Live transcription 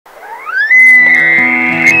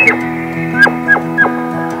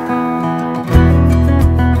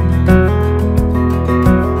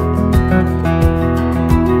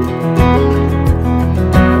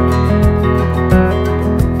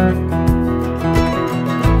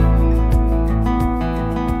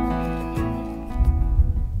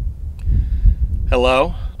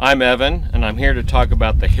Hello, I'm Evan, and I'm here to talk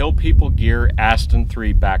about the Hill People Gear Aston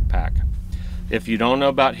 3 backpack. If you don't know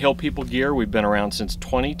about Hill People Gear, we've been around since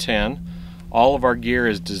 2010. All of our gear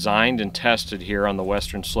is designed and tested here on the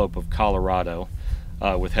western slope of Colorado,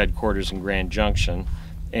 with headquarters in Grand Junction,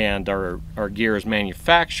 and our gear is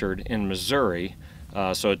manufactured in Missouri,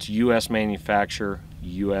 so it's U.S. manufacture,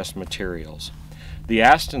 U.S. materials. The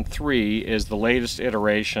Aston 3 is the latest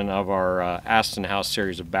iteration of our Aston House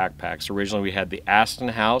series of backpacks. Originally we had the Aston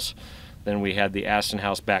House, then we had the Aston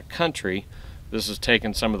House Backcountry. This has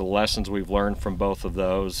taken some of the lessons we've learned from both of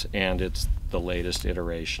those, and it's the latest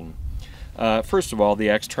iteration. First of all, the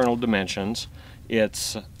external dimensions.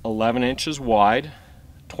 It's 11 inches wide,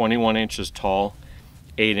 21 inches tall,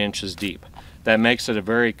 8 inches deep. That makes it a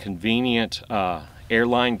very convenient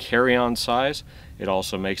airline carry-on size. It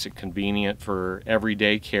also makes it convenient for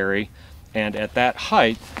everyday carry, and at that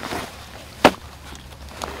height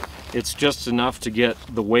it's just enough to get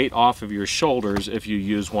the weight off of your shoulders if you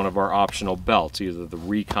use one of our optional belts, either the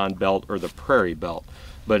Recon belt or the Prairie belt,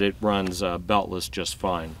 but it runs beltless just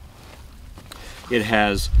fine. It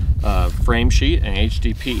has a frame sheet, an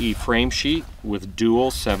HDPE frame sheet with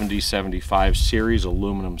dual 70-75 series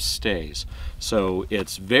aluminum stays. So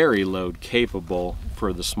it's very load capable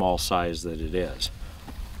for the small size that it is.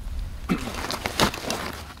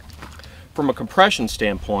 From a compression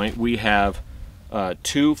standpoint, we have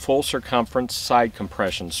two full circumference side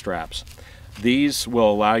compression straps. These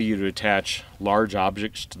will allow you to attach large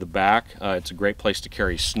objects to the back. It's a great place to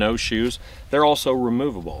carry snowshoes. They're also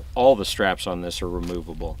removable. All the straps on this are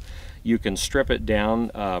removable. You can strip it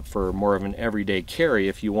down for more of an everyday carry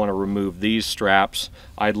if you want to remove these straps.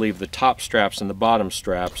 I'd leave the top straps and the bottom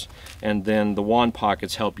straps, and then the wand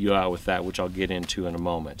pockets help you out with that, which I'll get into in a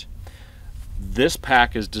moment. This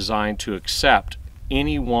pack is designed to accept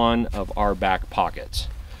any one of our back pockets.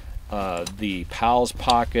 The PALS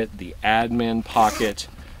pocket, the admin pocket,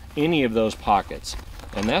 any of those pockets.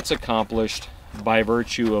 And that's accomplished by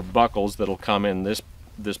virtue of buckles that'll come in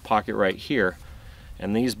this pocket right here.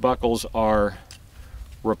 And these buckles are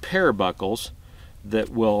repair buckles that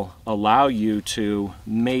will allow you to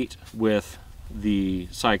mate with the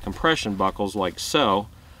side compression buckles like so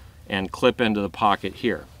and clip into the pocket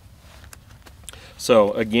here.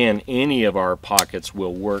 So again, any of our pockets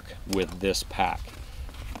will work with this pack.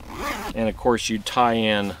 And of course you tie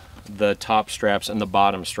in the top straps and the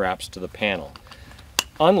bottom straps to the panel.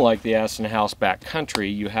 Unlike the Aston House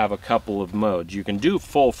Backcountry, you have a couple of modes. You can do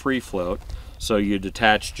full free float, so you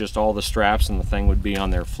detach just all the straps and the thing would be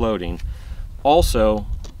on there floating. Also,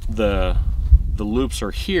 the loops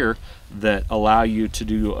are here that allow you to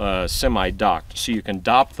do semi-docked, so you can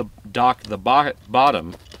dock the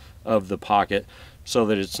bottom of the pocket so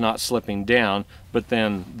that it's not slipping down, but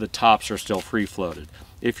then the tops are still free floated.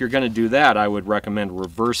 If you're going to do that, I would recommend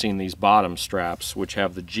reversing these bottom straps, which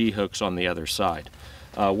have the G-hooks on the other side.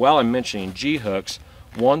 While I'm mentioning G-hooks,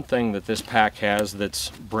 one thing that this pack has that's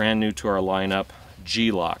brand new to our lineup,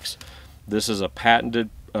 G-locks. This is a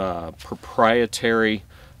patented proprietary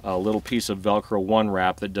little piece of Velcro one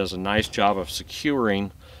wrap that does a nice job of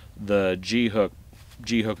securing the G-hook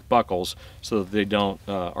buckles so that they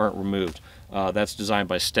aren't removed. That's designed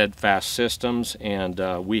by Steadfast Systems, and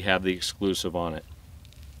we have the exclusive on it.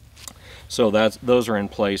 So those are in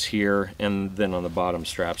place here, and then on the bottom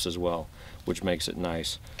straps as well, which makes it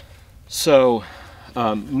nice. So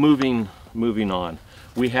moving on,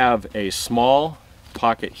 we have a small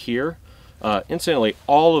pocket here. Incidentally,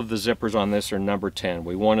 all of the zippers on this are number 10.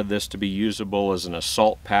 We wanted this to be usable as an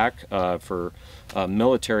assault pack for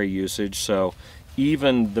military usage, so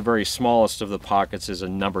even the very smallest of the pockets is a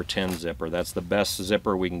number 10 zipper. That's the best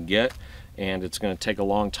zipper we can get, and it's going to take a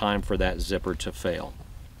long time for that zipper to fail.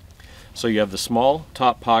 So you have the small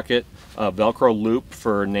top pocket, Velcro loop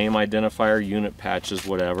for name identifier, unit patches,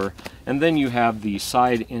 whatever, and then you have the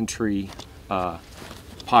side entry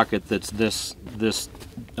pocket that's this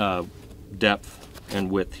depth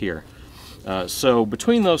and width here. So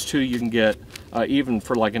between those two, you can get, even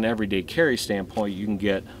for like an everyday carry standpoint, you can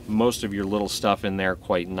get most of your little stuff in there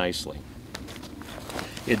quite nicely.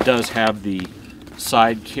 It does have the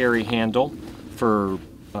side carry handle for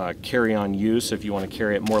carry-on use. If you want to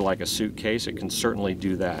carry it more like a suitcase, it can certainly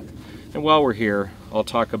do that. And while we're here, I'll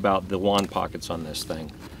talk about the wand pockets on this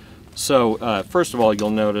thing. So first of all, you'll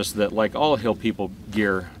notice that like all Hill People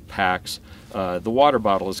Gear packs, the water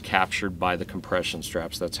bottle is captured by the compression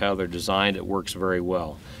straps. That's how they're designed. It works very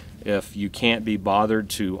well. If you can't be bothered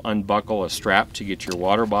to unbuckle a strap to get your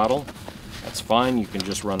water bottle, that's fine. You can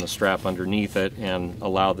just run the strap underneath it and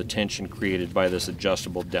allow the tension created by this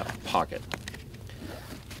adjustable depth pocket.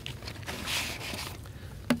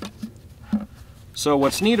 So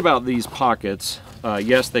what's neat about these pockets,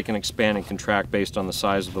 yes, they can expand and contract based on the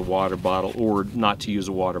size of the water bottle, or not to use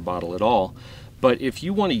a water bottle at all. But if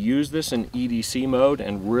you want to use this in EDC mode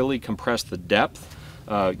and really compress the depth,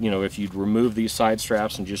 you know, if you'd remove these side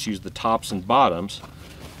straps and just use the tops and bottoms,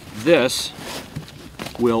 this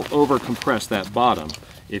will over compress that bottom.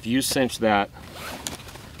 If you cinch that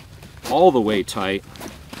all the way tight,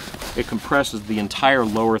 it compresses the entire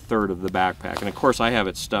lower third of the backpack. And of course I have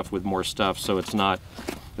it stuffed with more stuff, so it's not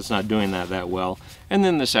doing that well. And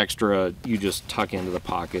then this extra, you just tuck into the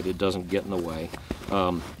pocket. It doesn't get in the way.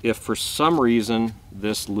 If for some reason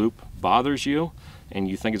this loop bothers you and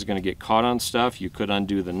you think it's going to get caught on stuff, you could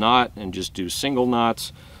undo the knot and just do single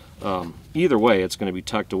knots. Either way, it's going to be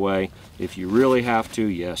tucked away. If you really have to,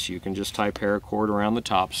 yes, you can just tie paracord around the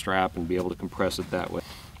top strap and be able to compress it that way.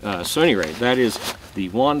 So anyway, that is the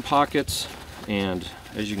wand pockets, and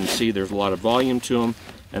as you can see, there's a lot of volume to them,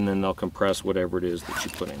 and then they'll compress whatever it is that you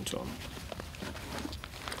put into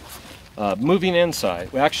them. Moving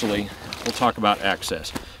inside, we'll talk about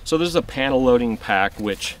access. So this is a panel loading pack,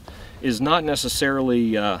 which is not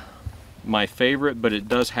necessarily my favorite, but it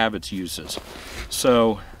does have its uses.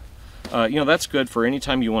 So you know, that's good for any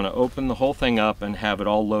time you want to open the whole thing up and have it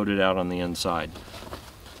all loaded out on the inside.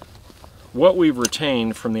 What we've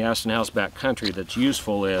retained from the Aston House backcountry that's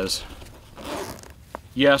useful is,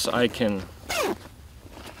 yes, I can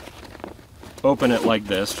open it like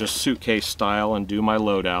this, just suitcase style, and do my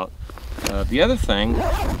loadout. The other thing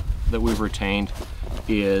that we've retained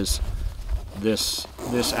is this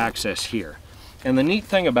access here. And the neat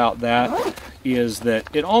thing about that is that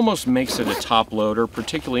it almost makes it a top loader,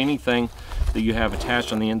 particularly anything that you have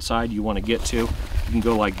attached on the inside you want to get to, you can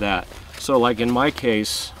go like that. So like in my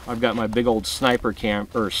case, I've got my big old sniper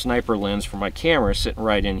lens for my camera sitting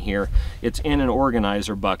right in here. It's in an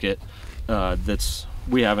organizer bucket that's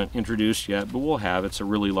we haven't introduced yet, but we'll have. It's a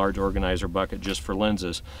really large organizer bucket just for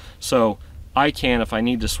lenses. So I can, if I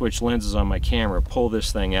need to switch lenses on my camera, pull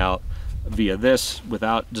this thing out via this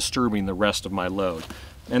without disturbing the rest of my load.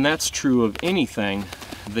 And that's true of anything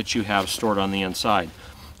that you have stored on the inside.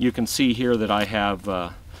 You can see here that I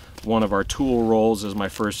have one of our tool rolls as my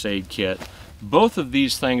first aid kit. Both of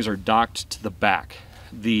these things are docked to the back.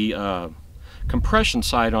 The compression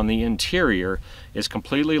side on the interior is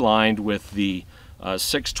completely lined with the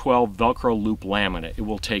 612 Velcro loop laminate. It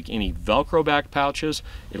will take any Velcro back pouches.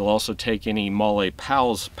 It'll also take any Molle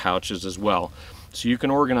Pals pouches as well. So you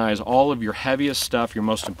can organize all of your heaviest stuff, your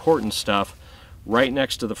most important stuff, right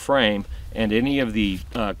next to the frame, and any of the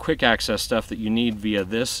quick access stuff that you need via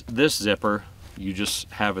this zipper, you just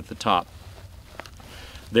have at the top.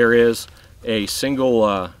 There is a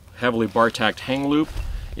single heavily bar-tacked hang loop.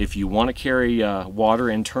 If you want to carry water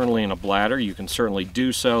internally in a bladder, you can certainly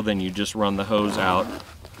do so. Then you just run the hose out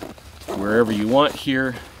wherever you want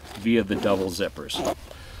here via the double zippers.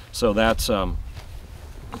 So that's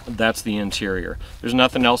the interior. There's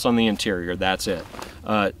nothing else on the interior. That's it.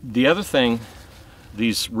 The other thing,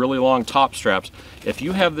 these really long top straps, if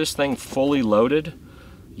you have this thing fully loaded,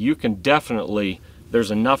 you can definitely, there's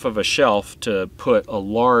enough of a shelf to put a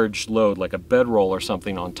large load like a bedroll or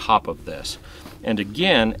something on top of this. And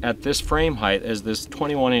again, at this frame height, as this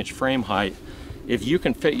 21-inch frame height, if you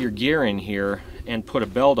can fit your gear in here and put a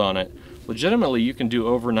belt on it, legitimately you can do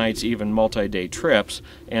overnights, even multi-day trips,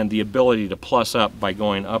 and the ability to plus up by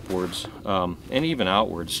going upwards and even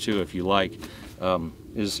outwards too if you like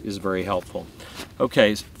is very helpful.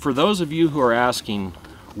 Okay, for those of you who are asking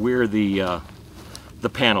where the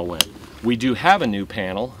panel went, we do have a new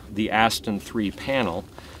panel, the Aston 3 panel,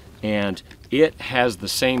 and it has the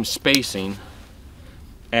same spacing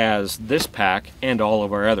as this pack and all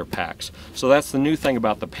of our other packs. So that's the new thing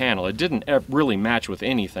about the panel. It didn't really match with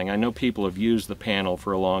anything. I know people have used the panel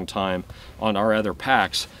for a long time on our other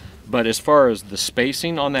packs, but as far as the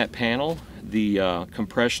spacing on that panel, the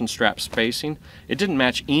compression strap spacing, it didn't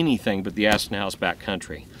match anything but the Aston House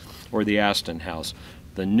backcountry or the Aston House.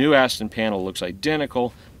 The new Aston panel looks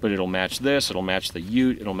identical, but it'll match this, it'll match the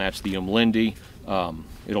Ute, it'll match the Lindy,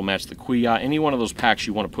 it'll match the Kuya. Any one of those packs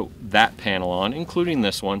you want to put that panel on, including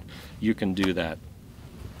this one, you can do that.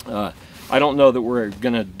 I don't know that we're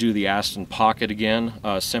going to do the Aston Pocket again,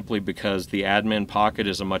 simply because the admin pocket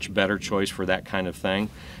is a much better choice for that kind of thing.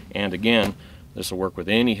 And again, this will work with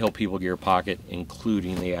any Hill People Gear pocket,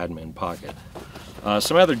 including the admin pocket.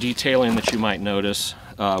 Some other detailing that you might notice,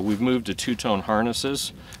 we've moved to two-tone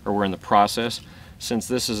harnesses, or we're in the process. Since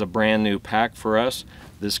this is a brand new pack for us,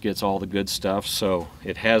 this gets all the good stuff. So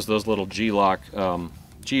it has those little G-lock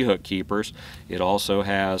G-hook keepers. It also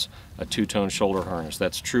has a two-tone shoulder harness.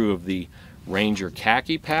 That's true of the Ranger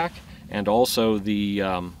khaki pack and also the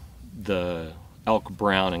elk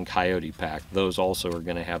brown and coyote pack. Those also are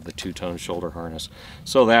going to have the two-tone shoulder harness.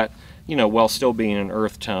 So that, you know, while still being an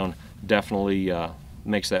earth tone, definitely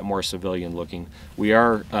makes that more civilian looking. We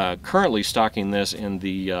are currently stocking this in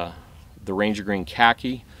the Ranger Green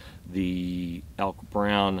Khaki, the elk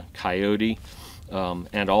brown coyote,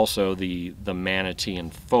 and also the manatee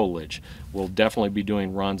and foliage. We'll definitely be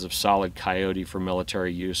doing runs of solid coyote for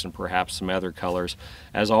military use and perhaps some other colors.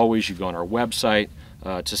 As always, you go on our website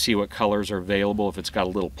to see what colors are available. If it's got a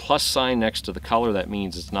little plus sign next to the color, that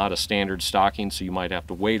means it's not a standard stocking, so you might have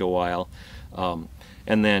to wait a while.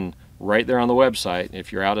 And then right there on the website,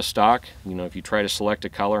 if you're out of stock, you know, if you try to select a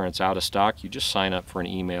color and it's out of stock, you just sign up for an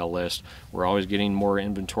email list. We're always getting more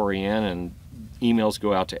inventory in, and emails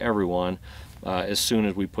go out to everyone as soon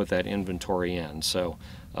as we put that inventory in. So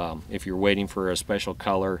if you're waiting for a special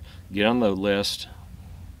color, get on the list.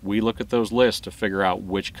 We look at those lists to figure out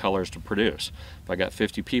which colors to produce. If I got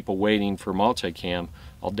 50 people waiting for multicam,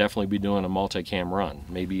 I'll definitely be doing a multicam run,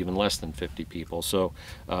 maybe even less than 50 people. So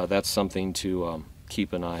that's something to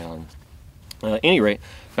keep an eye on. At any rate,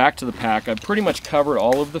 back to the pack. I've pretty much covered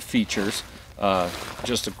all of the features.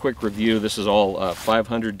 Just a quick review. This is all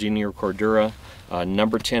 500 denier Cordura,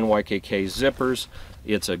 number 10 YKK zippers.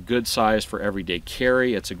 It's a good size for everyday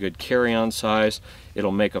carry. It's a good carry-on size.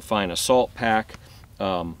 It'll make a fine assault pack.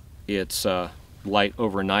 It's light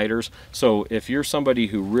overnighters. So if you're somebody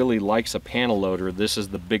who really likes a panel loader, this is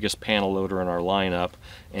the biggest panel loader in our lineup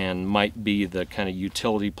and might be the kind of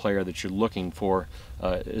utility player that you're looking for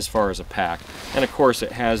as far as a pack. And of course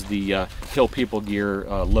it has the Hill People Gear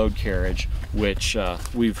load carriage, which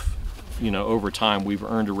we've, you know, over time we've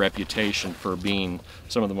earned a reputation for being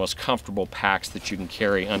some of the most comfortable packs that you can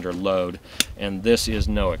carry under load, and this is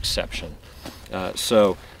no exception.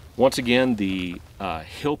 So once again, the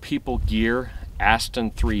Hill People Gear Aston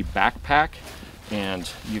 3 backpack, and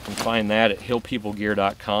you can find that at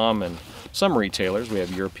hillpeoplegear.com and some retailers. We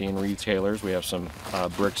have European retailers. We have some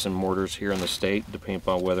bricks and mortars here in the state, depending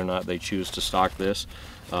upon whether or not they choose to stock this.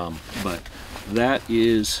 But that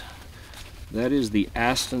is the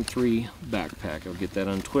Aston 3 backpack. I'll get that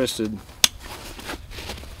untwisted,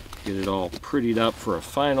 get it all prettied up for a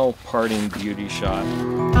final parting beauty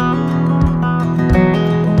shot.